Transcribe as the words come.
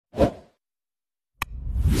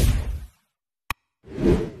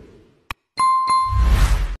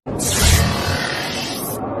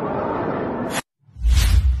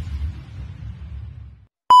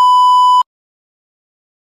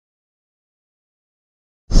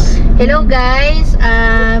Hello guys,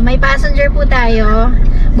 may passenger po tayo.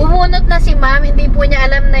 Bumunot na si ma'am, hindi po niya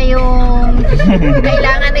alam na yung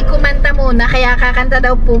kailangan ay kumanta muna, kaya kakanta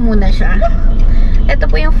daw po muna siya. Ito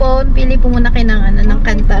po yung phone, pili po muna kayo ng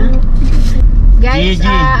kanta. Guys,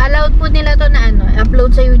 allowed po nila to na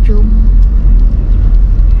upload sa YouTube.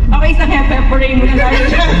 Okay, sa pepperay mo na lang.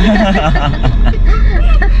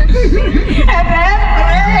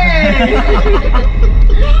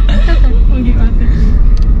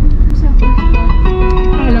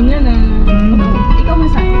 Alam niya na. Ikaw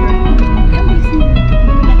masabi.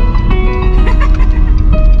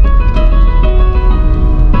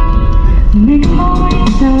 Make my way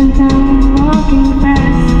downtown, walking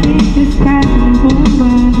fast, faces passing going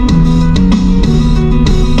by.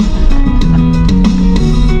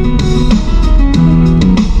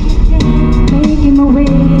 Making my way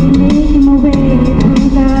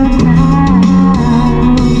through the crowd.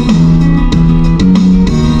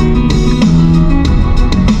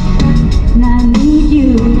 And I need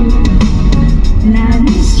you, and I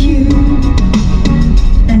miss you,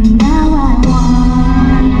 and now I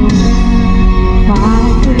wonder if I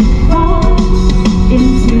could fall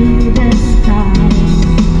into the sky.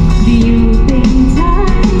 Do you think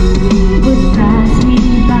time would pass me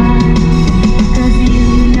by? 'Cause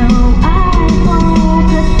you know I'd walk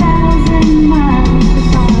 1,000 miles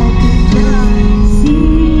if I could just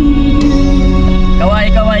see you. Kawai.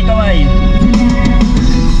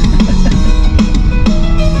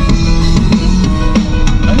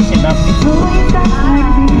 Ano si Napi? Always thoughts like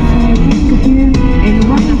this, I think of you and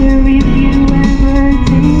wonder if you ever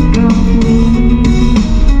think of me.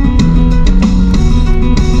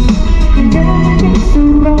 And everything's so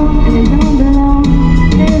wrong and I don't belong,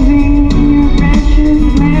 living in your precious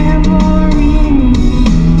memory.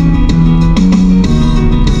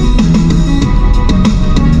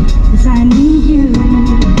 'Cause I need you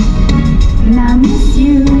and I miss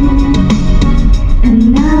you, and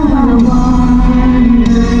now I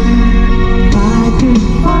wonder if I could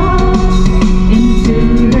fall into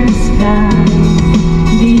the sky.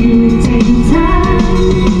 Do you think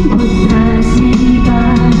time would pass me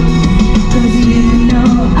by? 'Cause you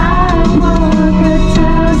know I'd walk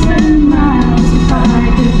 1,000 miles if I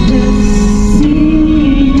could just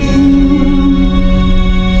see you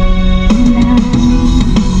tonight.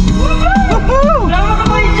 Lama ka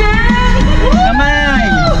kayo dyan! Kamay!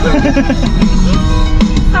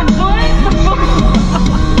 Saboy!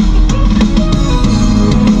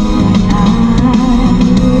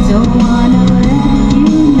 I don't wanna let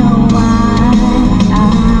you know why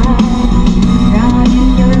I'm drowned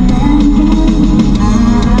in your memory.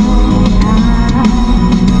 I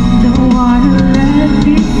don't wanna let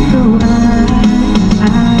this go.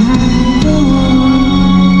 I don't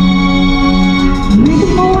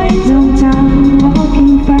make my way downtown,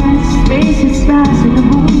 walking fast, faces passing the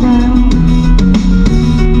whole round.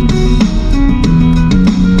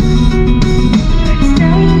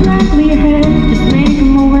 Staring blankly ahead, just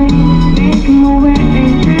making my way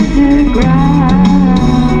through the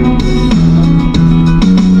ground.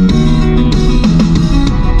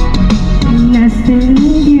 And I still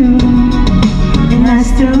need you, and I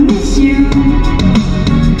still miss you,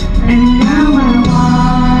 and now I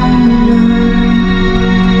wonder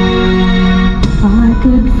if I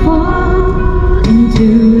could fall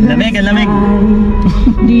into the Lamig, lamig. sky.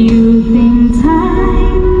 Do you think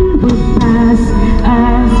time would pass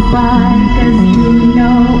us by? 'Cause you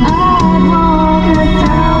know I'd walk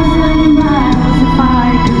 1,000 miles if I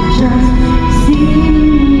could just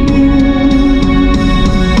see you.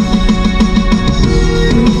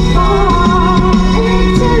 Fall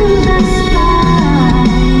into the sky.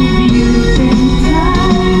 Do you think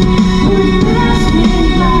time would pass me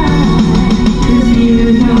by? 'Cause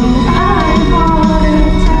you know I'd walk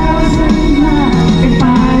 1,000 miles if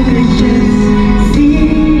I could just see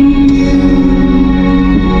you.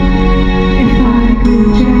 If I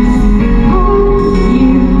could just hold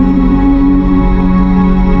you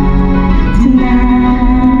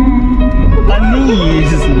tonight.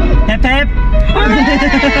 Panis! Hep hep!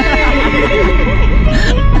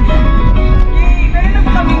 Meron na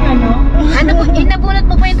pa kaming Ano po, inabunot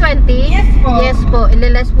mo po yung 20? Yes po. Yes po,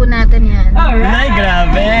 ilalas po natin yan. Ay,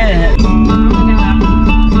 grabe!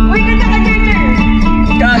 Uy, ganda ka, Jenner!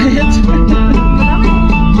 Kahit!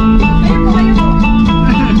 Ayun po kayo.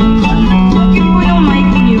 Bakit po yung mic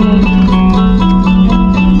niyo?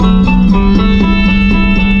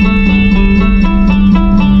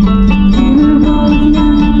 We were both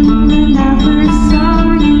young when I first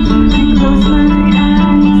saw you. I closed my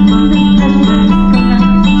eyes to the sunrise,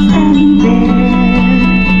 standing there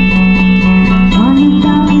on the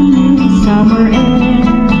balcony, summer air.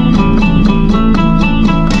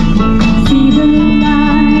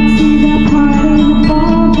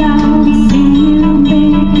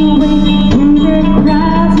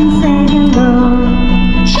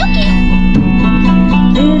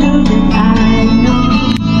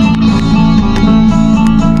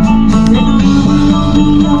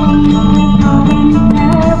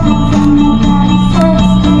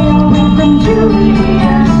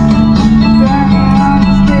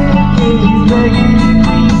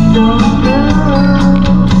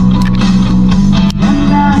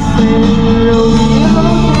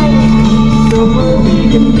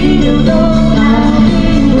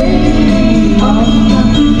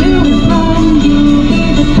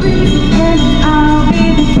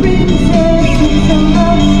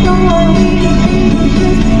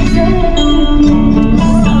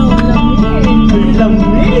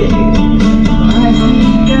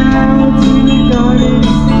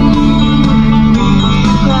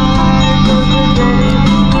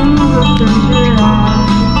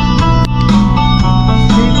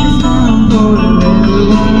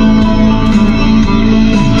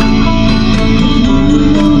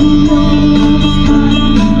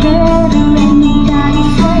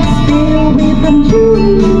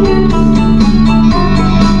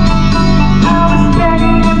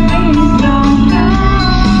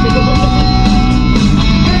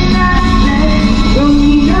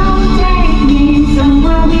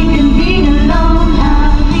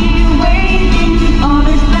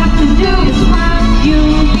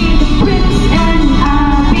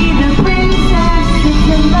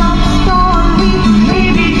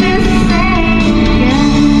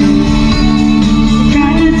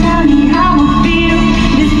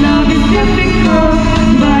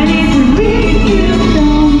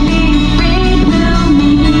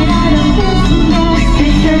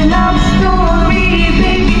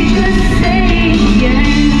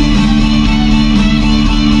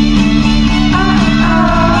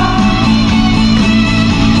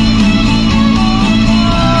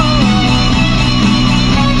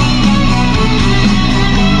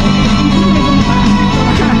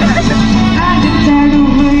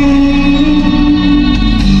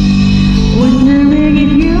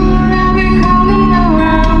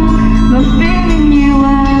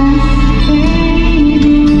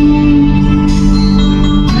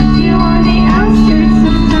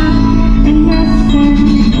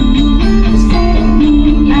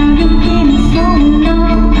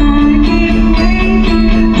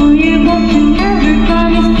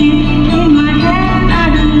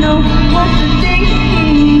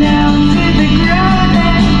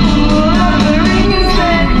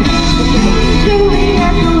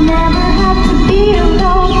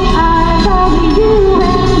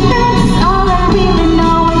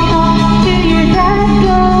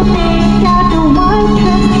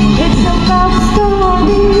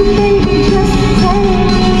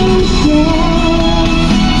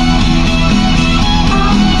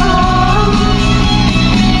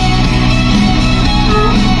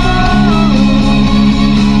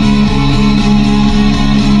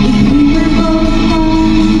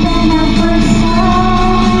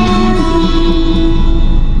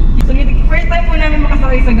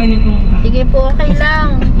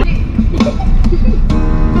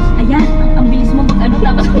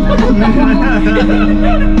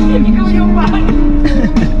 Ikaw yung bahay.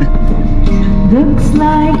 Looks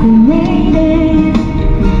like we made it.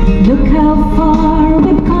 Look how far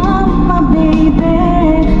we've come, my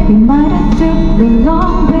baby. We might have took the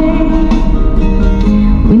long way.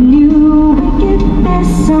 We knew we'd get there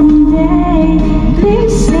someday. They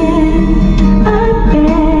said, I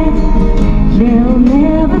bet they'll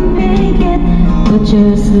never make it. But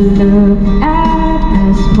just look at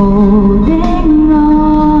us holding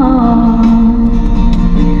on.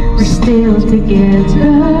 We're still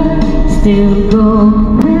together, still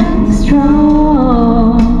going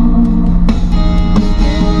strong.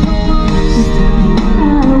 Just the one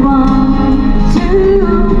I want to,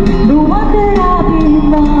 the one that I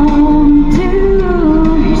belong to.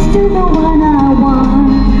 You're still the one I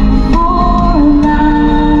want for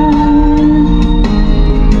life.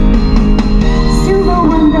 Still the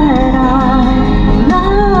one that I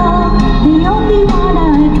love, the only one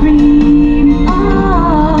I dream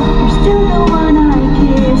of. You're still the one I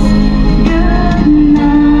kiss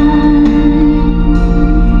goodnight.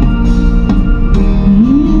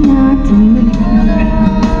 Not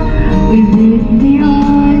we lit the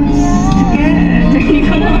odds together.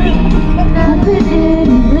 But we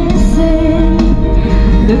didn't listen.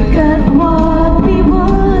 Look at what we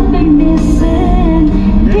would be missing.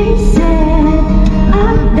 They said, I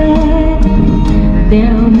bet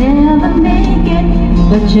they'll never make it.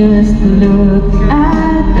 But just look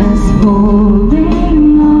at us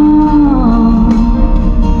holding on.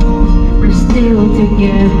 We're still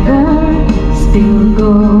together, still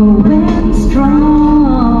going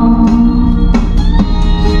strong.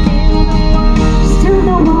 Still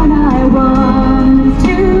the one I want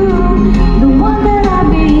to, the one that I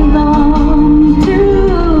belong to.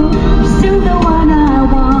 Still the one I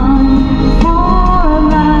want for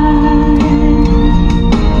life.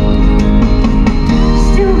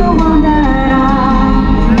 Still the one that I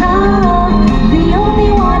love, the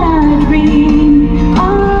only one I dream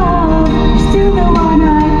of. Still the one I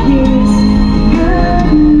kiss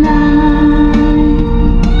goodnight.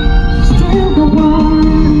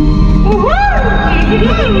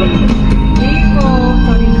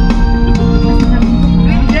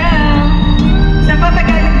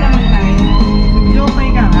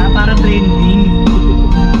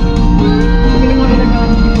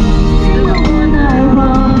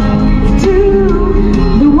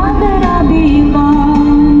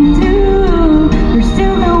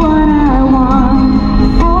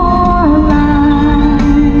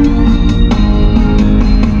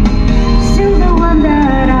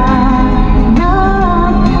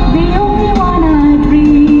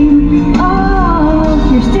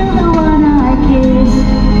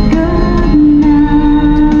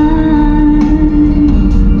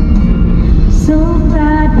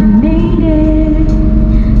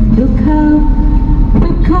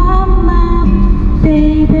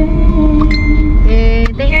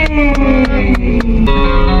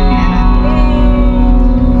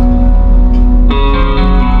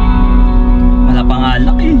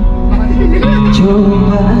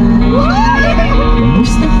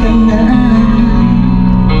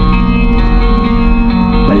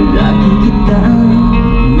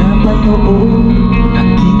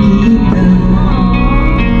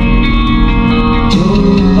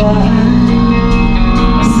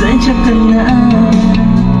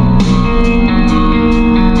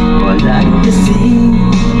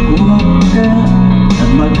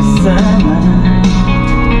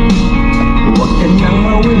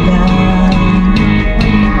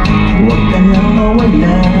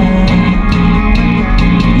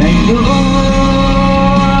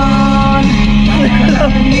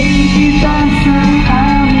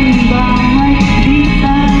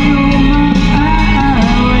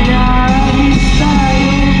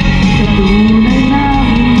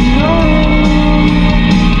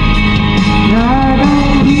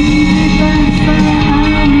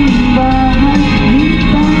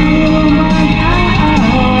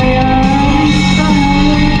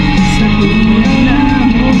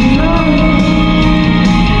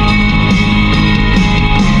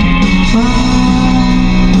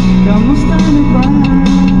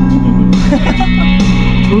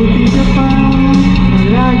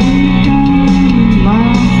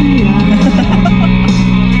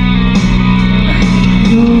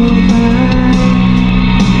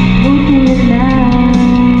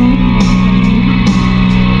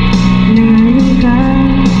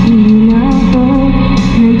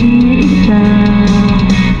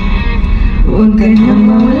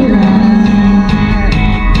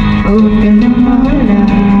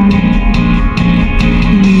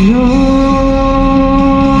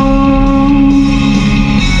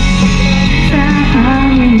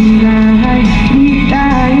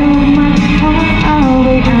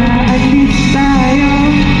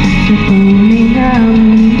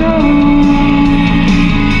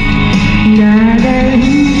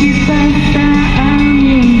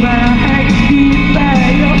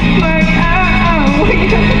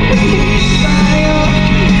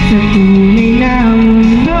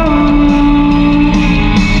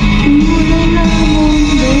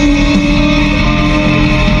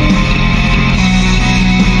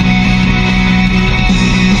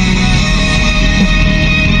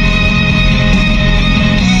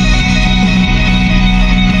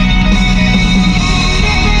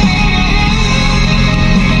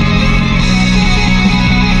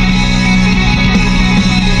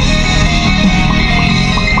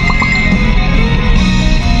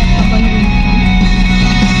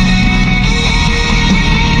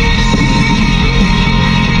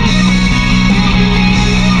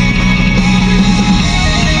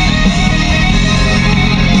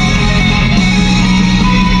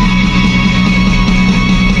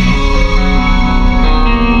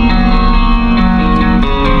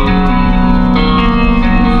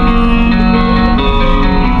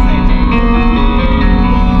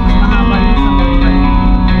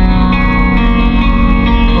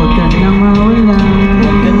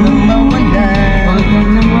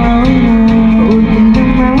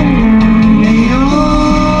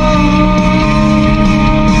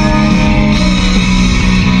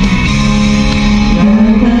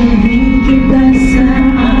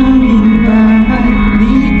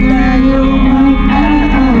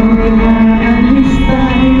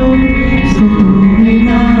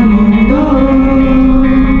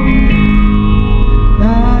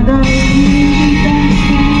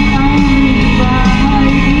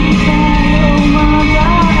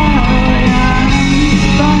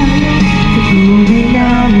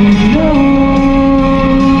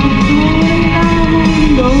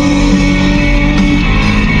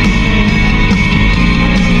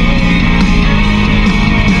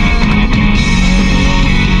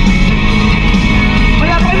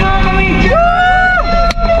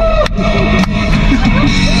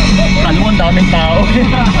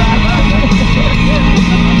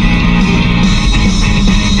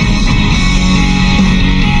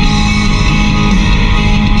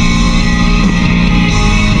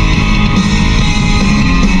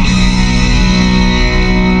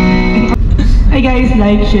 Hey guys,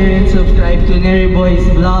 like, share, and subscribe to Neri Boys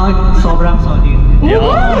Vlog. Sobrang solid.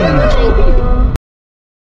 Yun.